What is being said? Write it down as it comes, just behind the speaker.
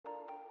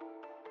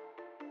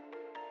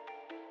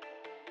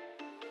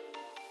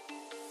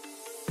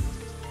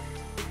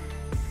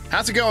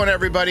How's it going,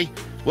 everybody?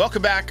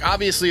 Welcome back.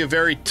 Obviously a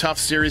very tough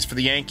series for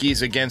the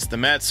Yankees against the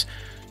Mets.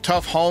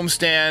 Tough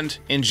homestand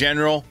in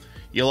general.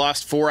 You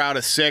lost 4 out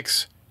of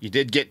 6. You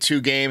did get 2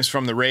 games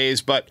from the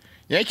Rays, but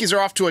the Yankees are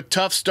off to a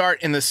tough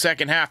start in the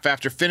second half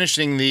after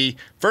finishing the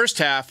first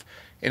half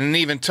in an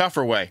even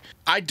tougher way.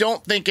 I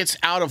don't think it's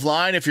out of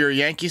line if you're a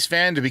Yankees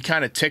fan to be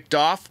kind of ticked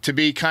off, to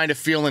be kind of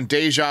feeling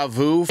deja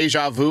vu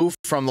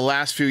from the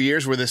last few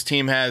years where this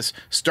team has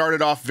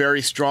started off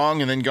very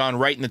strong and then gone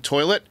right in the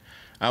toilet.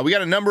 We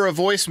got a number of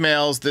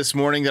voicemails this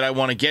morning that I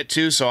want to get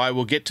to, so I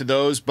will get to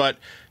those, but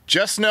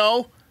just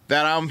know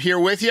that I'm here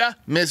with you.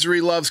 Misery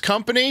loves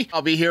company.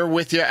 I'll be here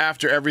with you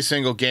after every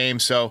single game,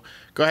 so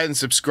go ahead and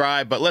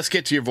subscribe, but let's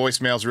get to your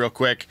voicemails real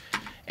quick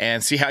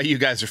and see how you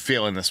guys are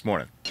feeling this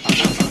morning.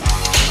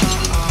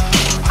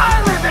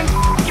 I live in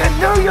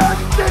New York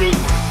City!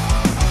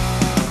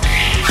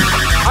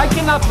 I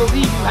cannot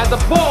believe you had the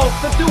balls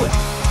to do it!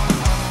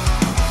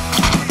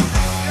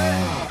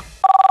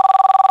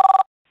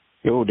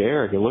 Yo,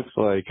 Derek, it looks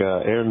like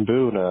Aaron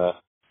Boone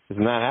is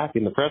not happy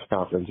in the press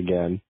conference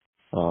again.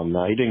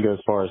 Now, he didn't go as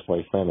far as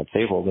like slam the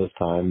table this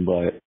time,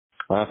 but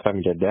last time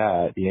he did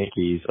that, the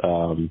Yankees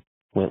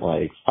went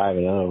like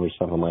 5-0 or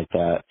something like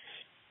that.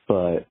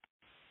 But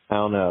I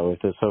don't know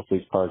if this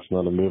hopefully sparks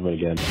another movement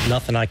again.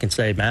 Nothing I can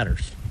say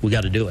matters. We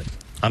got to do it.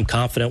 I'm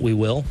confident we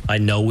will. I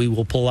know we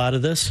will pull out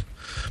of this,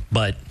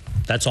 but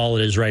that's all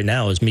it is right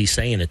now is me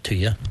saying it to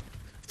you.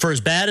 For as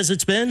bad as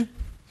it's been,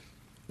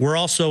 we're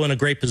also in a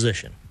great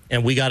position.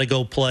 And we got to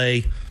go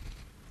play.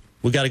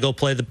 We got to go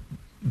play the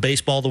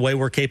baseball the way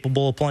we're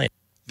capable of playing.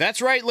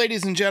 That's right,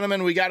 ladies and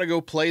gentlemen. We got to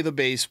go play the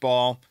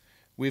baseball.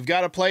 We've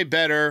got to play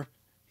better.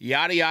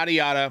 Yada yada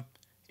yada.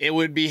 It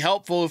would be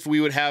helpful if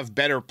we would have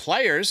better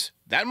players.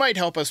 That might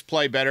help us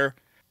play better.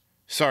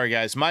 Sorry,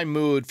 guys. My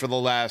mood for the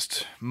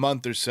last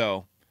month or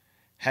so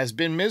has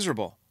been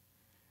miserable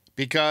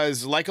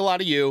because, like a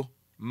lot of you,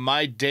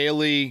 my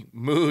daily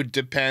mood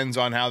depends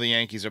on how the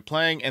Yankees are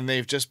playing, and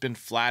they've just been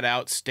flat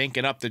out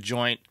stinking up the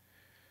joint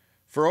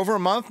for over a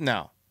month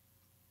now.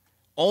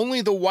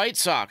 Only the White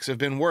Sox have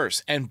been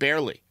worse, and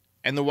barely.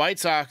 And the White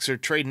Sox are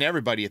trading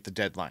everybody at the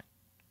deadline.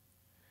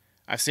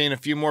 I've seen a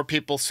few more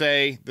people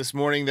say this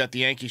morning that the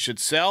Yankees should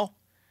sell.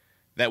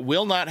 That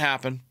will not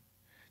happen.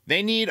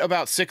 They need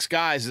about 6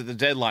 guys at the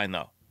deadline,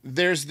 though.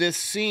 There's this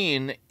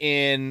scene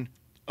in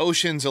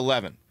Ocean's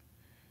 11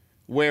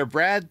 where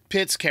Brad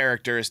Pitt's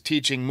character is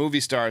teaching movie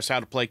stars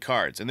how to play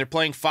cards, and they're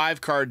playing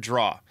 5-card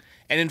draw.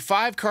 And in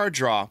 5-card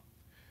draw,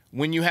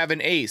 when you have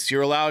an ace,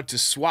 you're allowed to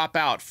swap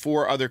out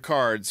 4 other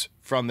cards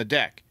from the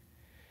deck.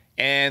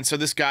 And so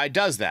this guy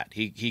does that.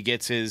 He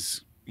gets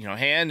his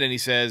hand and he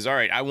says, all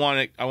right, I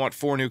want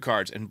 4 new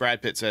cards. And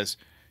Brad Pitt says,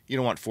 you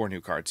don't want 4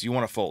 new cards. You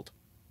want to fold.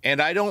 And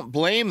I don't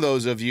blame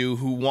those of you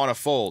who want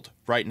to fold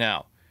right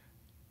now.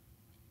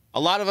 A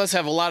lot of us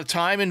have a lot of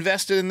time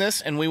invested in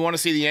this, and we want to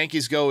see the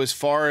Yankees go as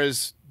far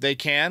as they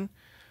can.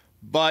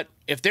 But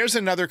if there's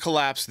another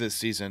collapse this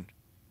season,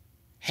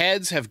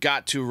 heads have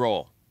got to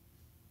roll.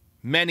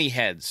 Many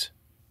heads.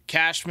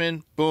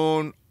 Cashman,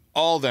 Boone,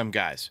 all them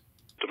guys.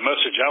 The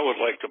message I would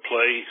like to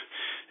play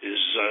is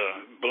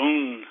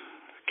Boone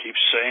keeps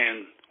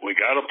saying, we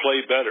got to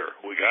play better.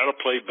 We got to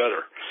play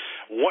better.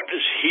 What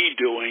is he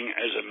doing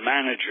as a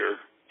manager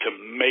to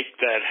make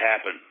that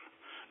happen?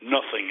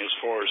 Nothing as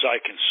far as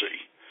I can see.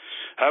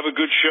 Have a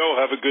good show.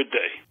 Have a good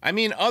day. I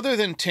mean, other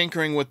than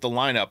tinkering with the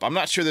lineup, I'm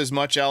not sure there's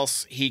much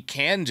else he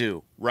can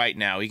do right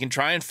now. He can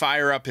try and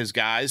fire up his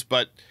guys,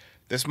 but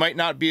this might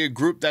not be a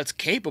group that's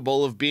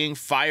capable of being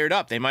fired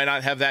up. They might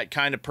not have that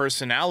kind of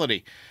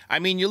personality. I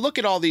mean, you look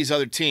at all these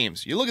other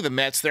teams. You look at the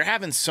Mets, they're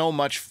having so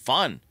much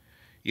fun.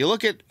 You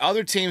look at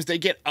other teams, they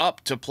get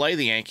up to play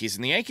the Yankees,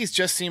 and the Yankees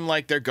just seem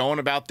like they're going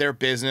about their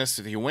business.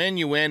 If you win,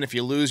 you win. If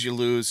you lose, you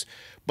lose.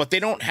 But they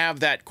don't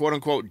have that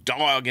quote-unquote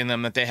dog in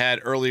them that they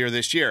had earlier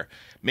this year.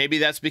 Maybe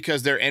that's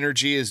because their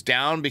energy is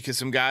down because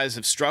some guys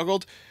have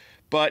struggled.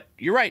 But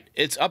you're right.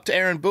 It's up to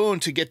Aaron Boone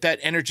to get that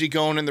energy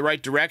going in the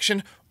right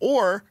direction,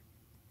 or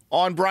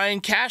on Brian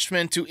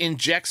Cashman to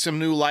inject some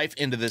new life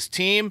into this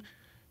team,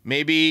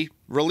 maybe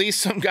release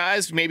some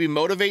guys, maybe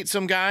motivate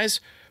some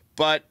guys.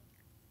 But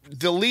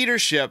the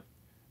leadership,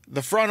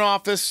 the front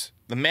office,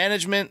 the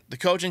management, the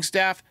coaching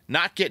staff,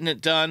 not getting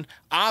it done.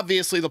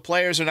 Obviously, the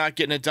players are not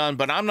getting it done,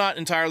 but I'm not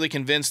entirely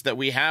convinced that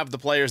we have the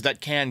players that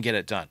can get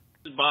it done.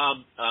 Bob,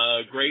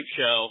 great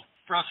show.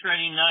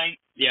 Frustrating night.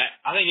 Yeah,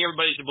 I think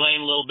everybody's to blame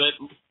a little bit.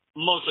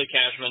 Mostly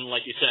Cashman,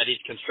 like you said,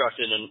 he's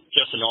constructed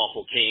just an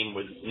awful team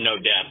with no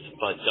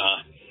depth. But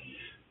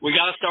we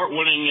got to start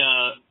winning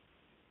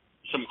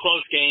some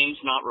close games,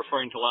 not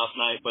referring to last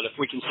night, but if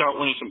we can start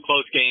winning some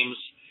close games,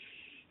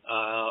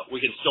 we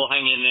can still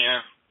hang in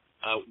there.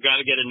 Got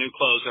to get a new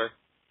closer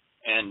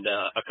and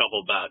a couple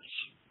of bats.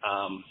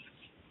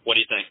 What do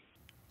you think?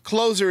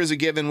 Closer is a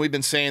given. We've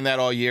been saying that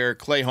all year.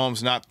 Clay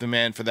Holmes not the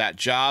man for that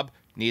job.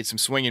 Needs some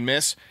swing and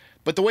miss.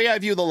 But the way I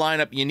view the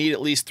lineup, you need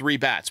at least 3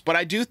 bats. But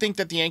I do think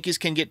that the Yankees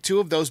can get 2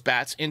 of those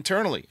bats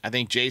internally. I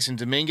think Jason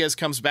Dominguez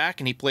comes back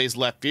and he plays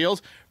left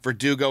field.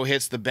 Verdugo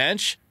hits the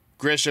bench.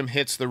 Grisham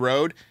hits the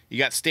road. You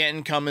got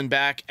Stanton coming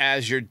back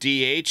as your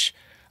DH.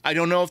 I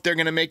don't know if they're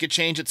going to make a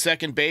change at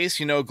second base.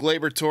 You know,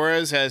 Gleyber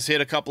Torres has hit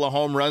a couple of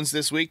home runs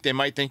this week. They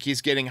might think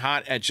he's getting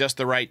hot at just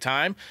the right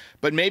time,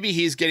 but maybe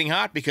he's getting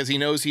hot because he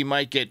knows he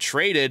might get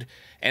traded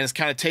and it's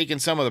kind of taking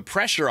some of the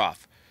pressure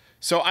off.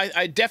 So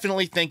I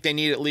definitely think they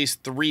need at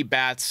least 3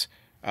 bats.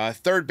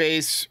 Third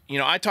base, you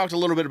know, I talked a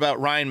little bit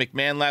about Ryan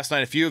McMahon last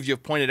night. A few of you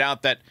have pointed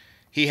out that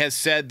he has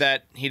said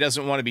that he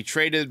doesn't want to be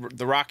traded.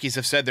 The Rockies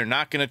have said they're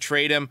not going to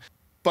trade him.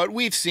 But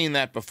we've seen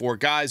that before.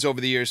 Guys over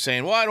the years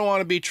saying, well, I don't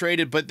want to be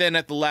traded, but then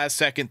at the last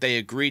second they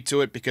agree to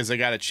it because they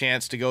got a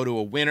chance to go to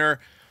a winner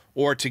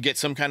or to get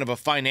some kind of a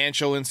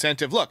financial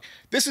incentive. Look,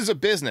 this is a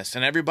business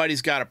and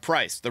everybody's got a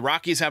price. The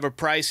Rockies have a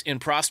price in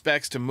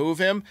prospects to move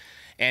him,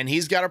 and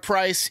he's got a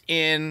price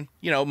in,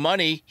 you know,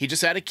 money. He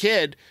just had a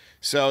kid,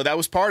 so that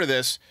was part of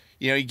this.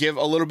 You know, you give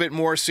a little bit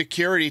more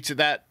security to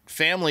that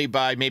family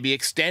by maybe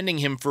extending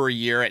him for a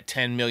year at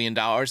 $10 million.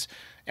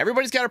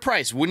 Everybody's got a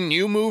price. Wouldn't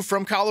you move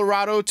from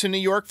Colorado to New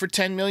York for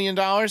 $10 million?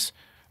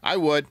 I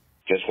would.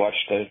 Just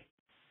watched the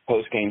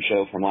post-game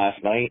show from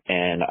last night,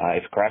 and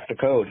I've cracked the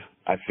code.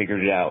 I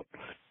figured it out.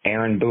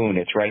 Aaron Boone,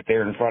 it's right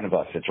there in front of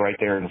us. It's right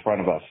there in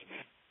front of us.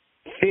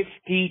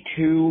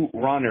 52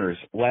 runners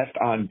left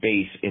on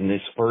base in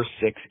this first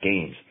 6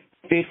 games.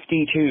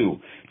 52.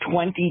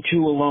 22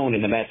 alone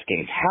in the Mets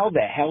games. How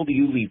the hell do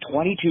you leave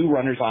 22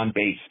 runners on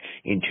base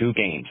in 2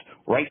 games?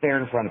 Right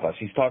there in front of us.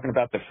 He's talking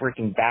about the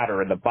freaking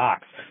batter in the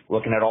box,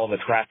 looking at all the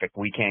traffic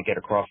we can't get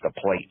across the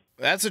plate.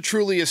 That's a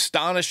truly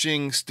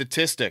astonishing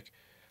statistic.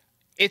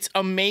 It's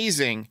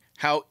amazing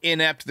how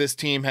inept this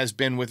team has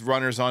been with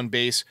runners on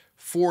base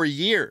for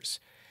years.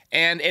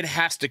 And it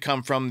has to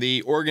come from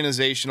the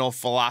organizational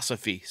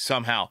philosophy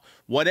somehow.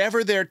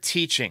 Whatever they're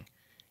teaching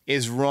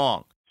is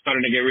wrong.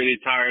 Starting to get really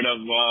tired of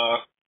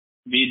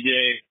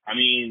VP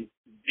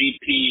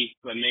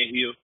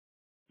LeMahieu.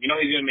 You know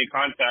he's going to make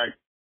contact.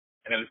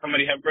 And if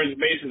somebody has first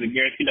base, it's a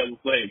guarantee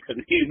doesn't play because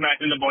he's not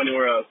in the ball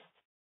anywhere else.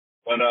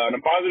 But on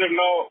a positive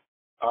note,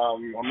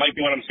 I'm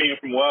liking what I'm seeing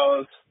from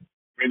Wells.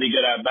 Really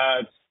good at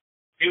bats.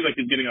 Seems like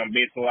he's getting on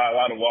base a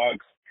lot of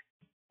walks.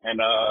 And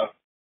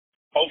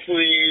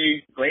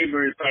hopefully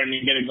Gleyber is starting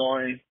to get it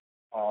going.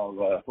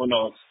 Who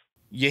knows?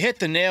 You hit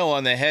the nail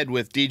on the head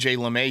with DJ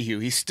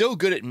LeMahieu. He's still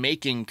good at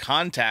making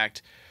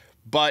contact,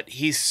 but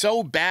he's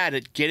so bad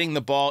at getting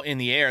the ball in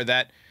the air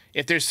that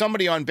if there's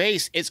somebody on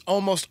base, it's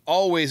almost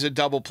always a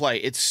double play.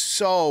 It's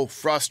so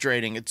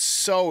frustrating. It's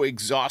so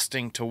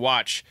exhausting to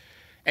watch.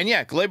 And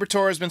yeah, Gleyber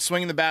Torres has been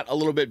swinging the bat a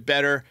little bit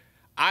better.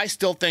 I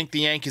still think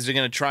the Yankees are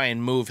going to try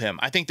and move him.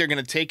 I think they're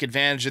going to take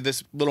advantage of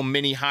this little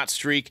mini hot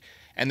streak,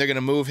 and they're going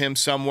to move him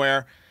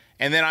somewhere.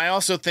 And then I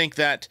also think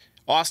that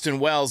Austin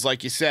Wells,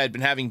 like you said,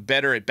 been having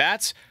better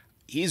at-bats.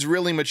 He's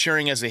really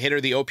maturing as a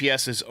hitter. The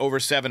OPS is over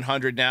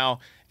 700 now,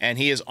 and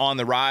he is on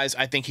the rise.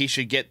 I think he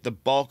should get the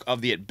bulk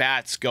of the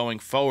at-bats going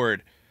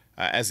forward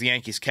as the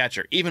Yankees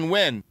catcher, even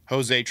when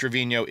Jose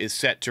Trevino is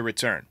set to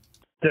return.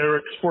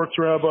 Derek, sports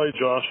rabbi,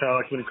 Josh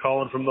Halleckman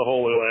calling from the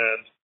Holy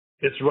Land.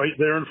 It's right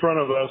there in front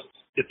of us.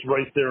 It's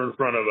right there in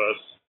front of us.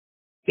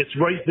 It's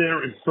right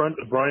there in front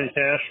of Brian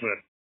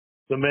Cashman.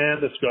 The man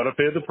that's got to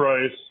pay the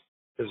price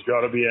has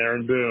got to be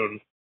Aaron Boone.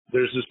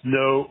 There's just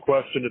no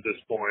question at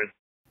this point.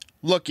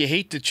 Look, you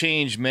hate to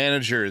change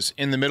managers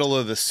in the middle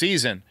of the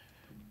season,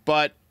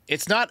 but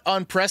it's not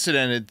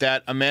unprecedented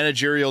that a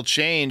managerial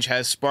change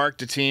has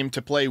sparked a team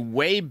to play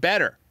way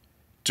better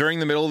during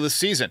the middle of the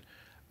season.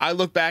 I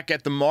look back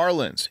at the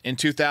Marlins in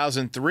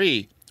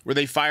 2003, where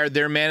they fired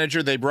their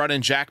manager, they brought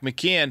in Jack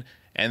McKeon,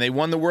 and they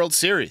won the World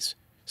Series.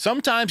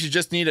 Sometimes you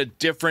just need a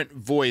different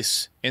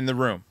voice in the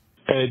room.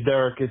 Hey,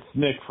 Derek, it's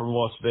Nick from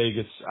Las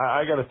Vegas.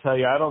 I got to tell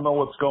you, I don't know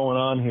what's going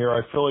on here.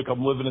 I feel like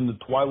I'm living in the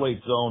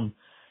twilight zone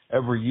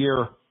every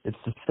year. It's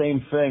the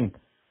same thing.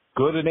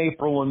 Good in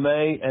April and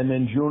May, and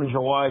then June and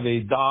July, they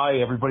die.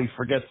 Everybody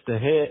forgets to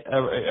hit,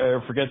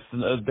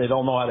 they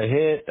don't know how to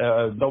hit.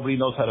 Nobody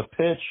knows how to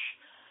pitch.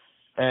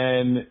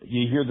 And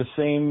you hear the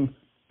same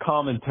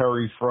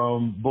commentary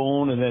from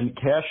Boone and then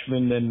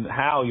Cashman and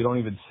Howe you don't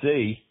even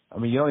see. I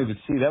mean, you don't even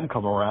see them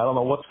come around. I don't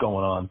know what's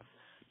going on.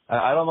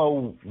 I don't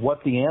know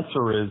what the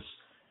answer is,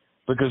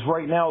 because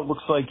right now it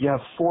looks like you have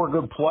 4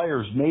 good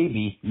players,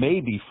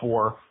 maybe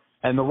 4,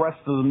 and the rest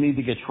of them need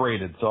to get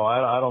traded. So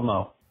I don't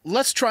know.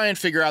 Let's try and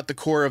figure out the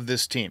core of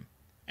this team,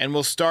 and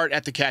we'll start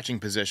at the catching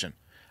position.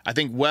 I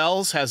think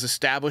Wells has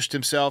established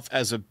himself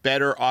as a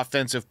better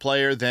offensive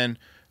player than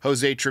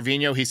Jose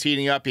Trevino. He's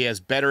heating up. He has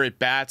better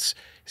at-bats.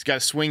 He's got a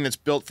swing that's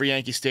built for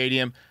Yankee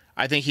Stadium.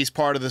 I think he's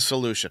part of the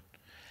solution.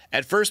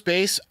 At first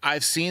base,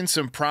 I've seen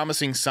some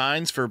promising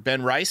signs for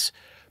Ben Rice,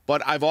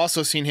 but I've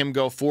also seen him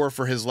go 4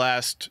 for his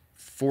last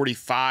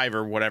 45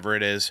 or whatever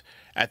it is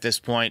at this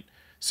point.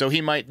 So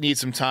he might need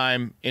some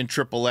time in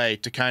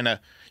AAA to kind of,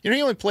 he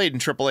only played in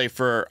AAA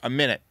for a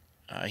minute.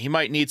 He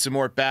might need some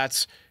more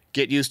bats,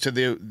 get used to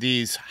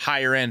these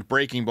higher-end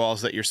breaking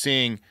balls that you're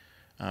seeing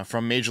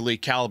from Major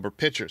League caliber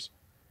pitchers.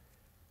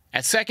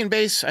 At second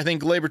base, I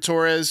think Gleyber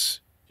Torres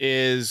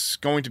is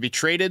going to be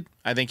traded.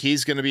 I think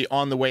he's going to be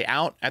on the way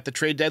out at the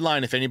trade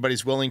deadline if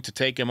anybody's willing to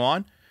take him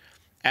on.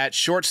 At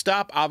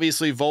shortstop,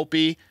 obviously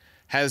Volpe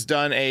has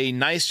done a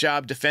nice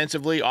job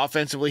defensively.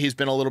 Offensively, he's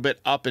been a little bit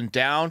up and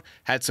down.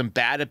 Had some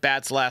bad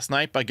at-bats last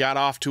night, but got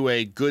off to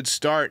a good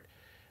start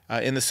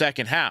in the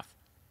second half.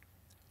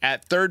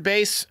 At third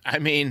base, I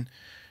mean,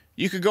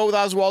 you could go with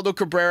Oswaldo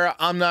Cabrera.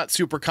 I'm not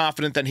super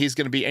confident that he's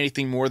going to be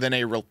anything more than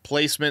a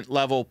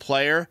replacement-level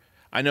player.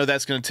 I know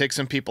that's going to tick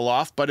some people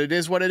off, but it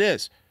is what it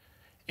is.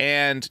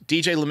 And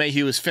DJ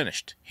LeMahieu is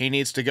finished. He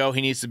needs to go.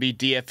 He needs to be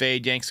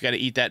DFA'd. Yanks got to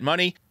eat that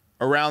money.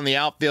 Around the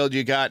outfield,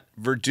 you got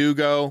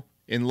Verdugo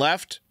in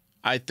left.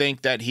 I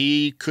think that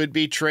he could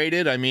be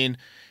traded. I mean,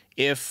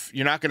 if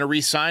you're not going to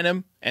re-sign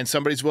him and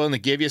somebody's willing to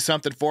give you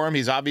something for him,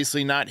 he's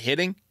obviously not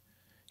hitting.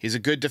 He's a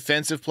good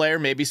defensive player.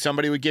 Maybe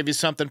somebody would give you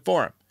something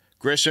for him.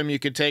 Grisham, you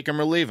could take him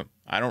or leave him.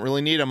 I don't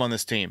really need him on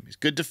this team. He's a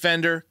good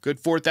defender, good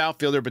fourth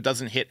outfielder, but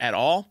doesn't hit at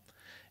all.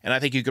 And I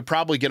think you could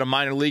probably get a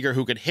minor leaguer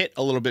who could hit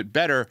a little bit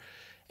better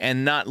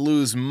and not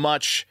lose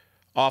much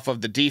off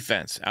of the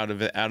defense out of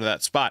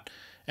that spot.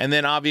 And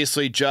then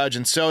obviously Judge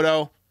and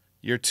Soto,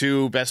 your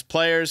two best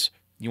players.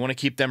 You want to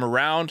keep them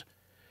around.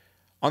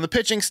 On the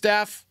pitching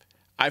staff,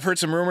 I've heard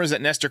some rumors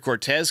that Nestor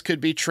Cortez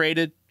could be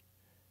traded.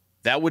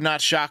 That would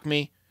not shock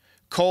me.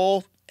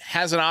 Cole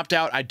has an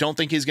opt-out. I don't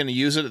think he's going to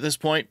use it at this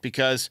point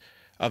because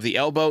of the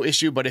elbow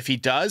issue, but if he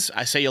does,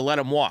 I say you let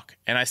him walk.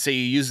 And I say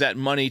you use that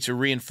money to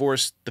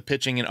reinforce the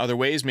pitching in other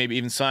ways, maybe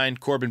even sign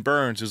Corbin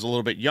Burns, who's a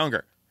little bit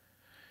younger.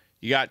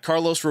 You got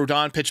Carlos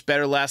Rodon, pitched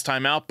better last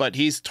time out, but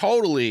he's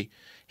totally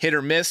hit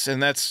or miss,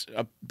 and that's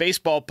a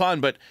baseball pun,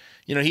 but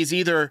he's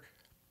either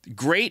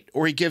great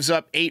or he gives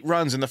up 8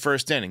 runs in the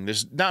first inning.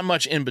 There's not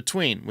much in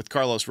between with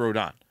Carlos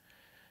Rodon.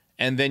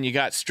 And then you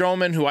got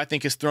Stroman, who I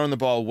think has thrown the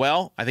ball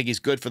well. I think he's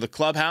good for the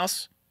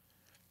clubhouse.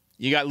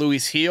 You got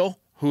Luis Heel,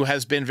 who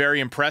has been very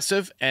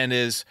impressive and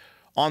is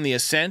on the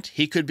ascent.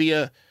 He could be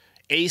a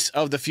ace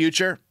of the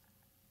future.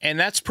 And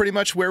that's pretty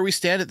much where we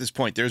stand at this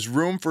point. There's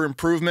room for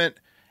improvement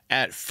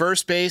at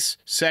first base,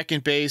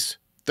 second base,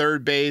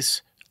 third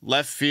base,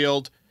 left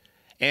field.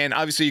 And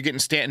obviously you're getting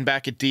Stanton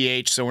back at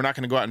DH, so we're not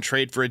going to go out and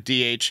trade for a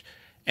DH.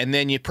 And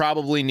then you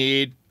probably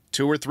need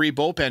 2 or 3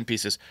 bullpen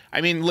pieces.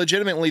 I mean,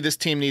 legitimately, this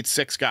team needs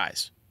 6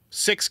 guys.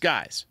 6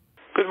 guys.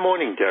 Good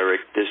morning,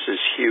 Derek. This is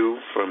Hugh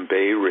from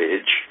Bay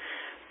Ridge.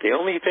 The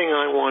only thing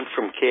I want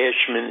from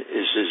Cashman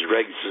is his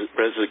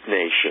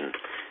resignation.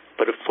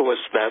 But, of course,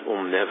 that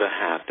will never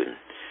happen.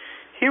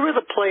 Here are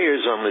the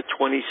players on the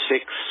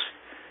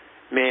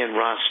 26-man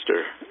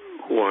roster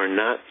who are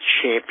not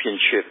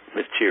championship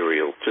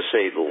material, to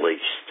say the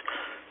least.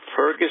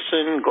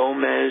 Ferguson,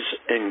 Gomez,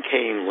 and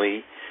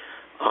Canely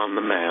on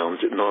the mound,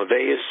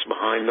 Norveus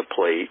behind the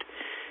plate,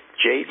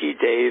 J.D.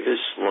 Davis,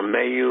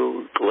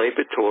 LeMahieu,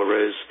 Gleyber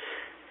Torres,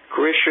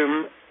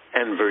 Grisham,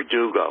 and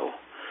Verdugo.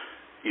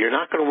 You're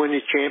not going to win a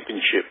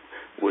championship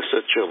with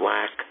such a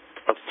lack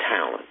of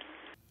talent.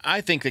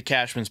 I think that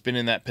Cashman's been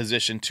in that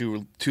position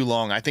too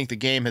long. I think the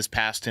game has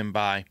passed him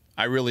by.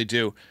 I really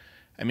do.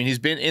 I mean, he's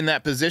been in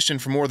that position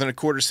for more than a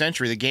quarter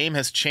century. The game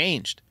has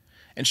changed.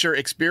 And sure,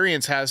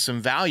 experience has some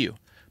value,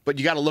 but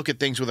you got to look at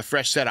things with a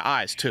fresh set of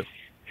eyes, too.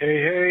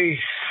 Hey,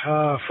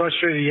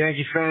 frustrated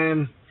Yankee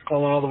fan,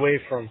 calling all the way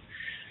from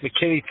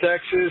McKinney,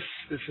 Texas.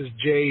 This is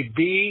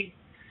JB,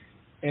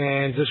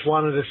 and just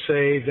wanted to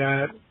say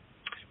that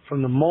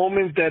from the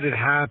moment that it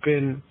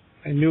happened,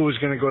 I knew it was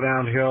going to go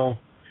downhill.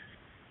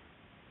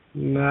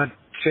 Not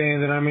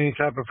saying that I'm any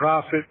type of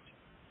prophet,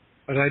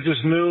 but I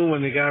just knew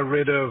when they got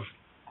rid of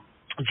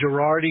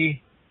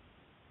Girardi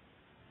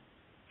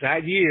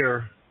that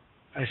year,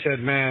 I said,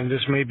 man,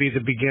 this may be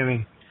the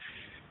beginning.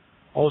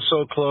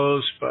 Also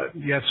close, but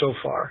yet so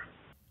far.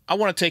 I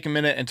want to take a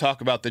minute and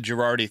talk about the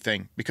Girardi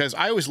thing, because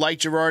I always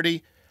liked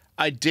Girardi.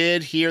 I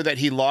did hear that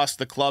he lost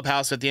the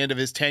clubhouse at the end of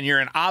his tenure,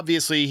 and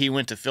obviously he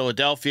went to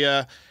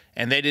Philadelphia,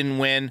 and they didn't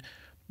win.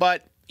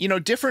 But,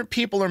 different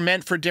people are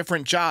meant for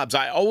different jobs.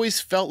 I always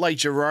felt like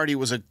Girardi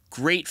was a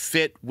great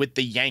fit with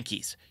the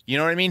Yankees. You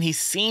know what I mean? He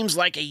seems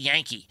like a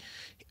Yankee.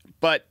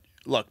 But,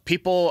 look,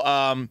 people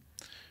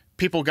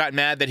got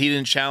mad that he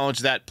didn't challenge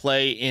that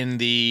play in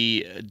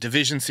the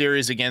division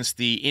series against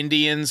the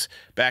Indians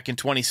back in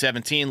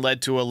 2017,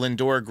 led to a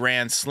Lindor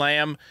grand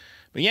slam.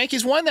 The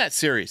Yankees won that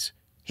series.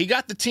 He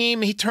got the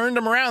team, he turned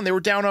them around. They were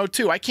down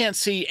 0-2. I can't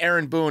see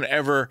Aaron Boone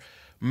ever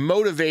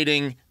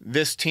motivating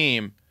this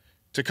team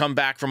to come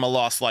back from a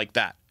loss like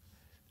that.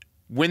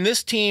 When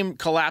this team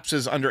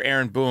collapses under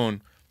Aaron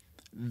Boone,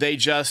 they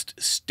just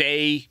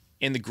stay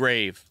in the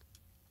grave.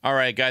 All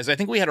right, guys, I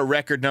think we had a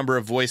record number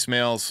of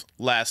voicemails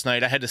last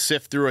night. I had to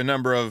sift through a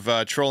number of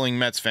trolling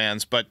Mets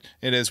fans, but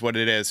it is what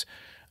it is.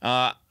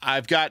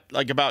 I've got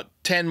about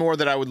 10 more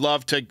that I would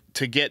love to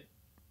get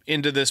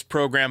into this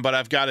program, but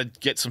I've got to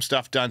get some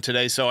stuff done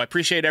today. So I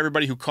appreciate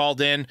everybody who called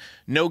in.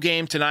 No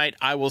game tonight.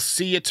 I will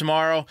see you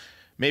tomorrow.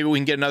 Maybe we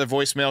can get another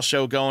voicemail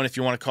show going if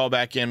you want to call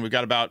back in. We've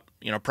got about,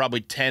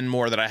 probably 10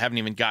 more that I haven't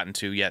even gotten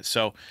to yet.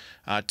 So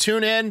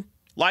tune in,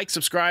 like,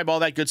 subscribe, all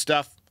that good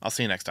stuff. I'll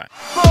see you next time.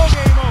 Ball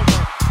game over.